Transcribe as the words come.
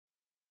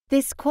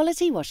This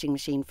quality washing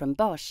machine from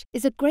Bosch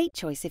is a great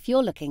choice if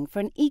you're looking for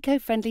an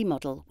eco-friendly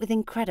model with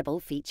incredible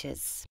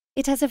features.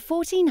 It has a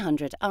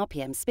 1400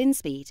 RPM spin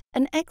speed,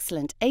 an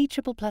excellent A++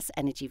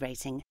 energy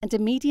rating, and a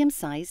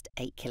medium-sized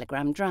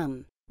 8-kilogram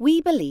drum.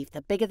 We believe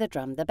the bigger the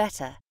drum, the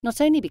better, not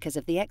only because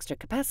of the extra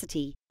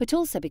capacity, but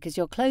also because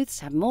your clothes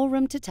have more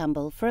room to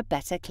tumble for a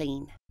better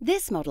clean.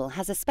 This model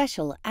has a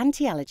special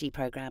anti-allergy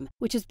program,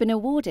 which has been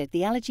awarded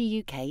the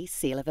Allergy UK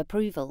seal of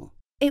approval.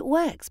 It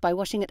works by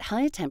washing at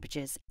higher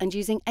temperatures and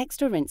using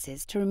extra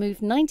rinses to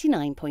remove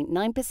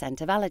 99.9%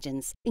 of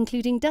allergens,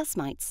 including dust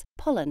mites,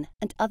 pollen,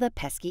 and other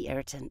pesky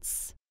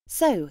irritants.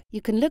 So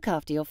you can look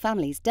after your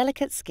family's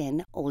delicate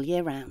skin all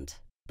year round.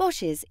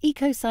 Bosch's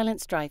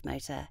EcoSilence Drive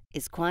motor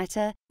is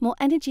quieter, more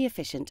energy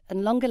efficient,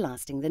 and longer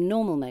lasting than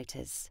normal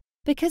motors.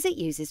 Because it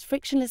uses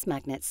frictionless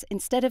magnets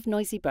instead of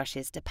noisy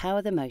brushes to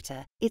power the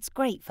motor, it's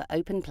great for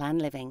open plan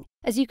living,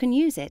 as you can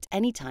use it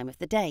any time of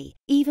the day,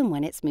 even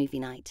when it's movie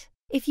night.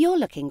 If you're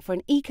looking for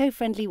an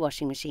eco-friendly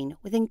washing machine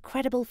with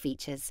incredible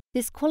features,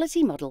 this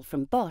quality model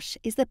from Bosch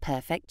is the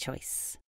perfect choice.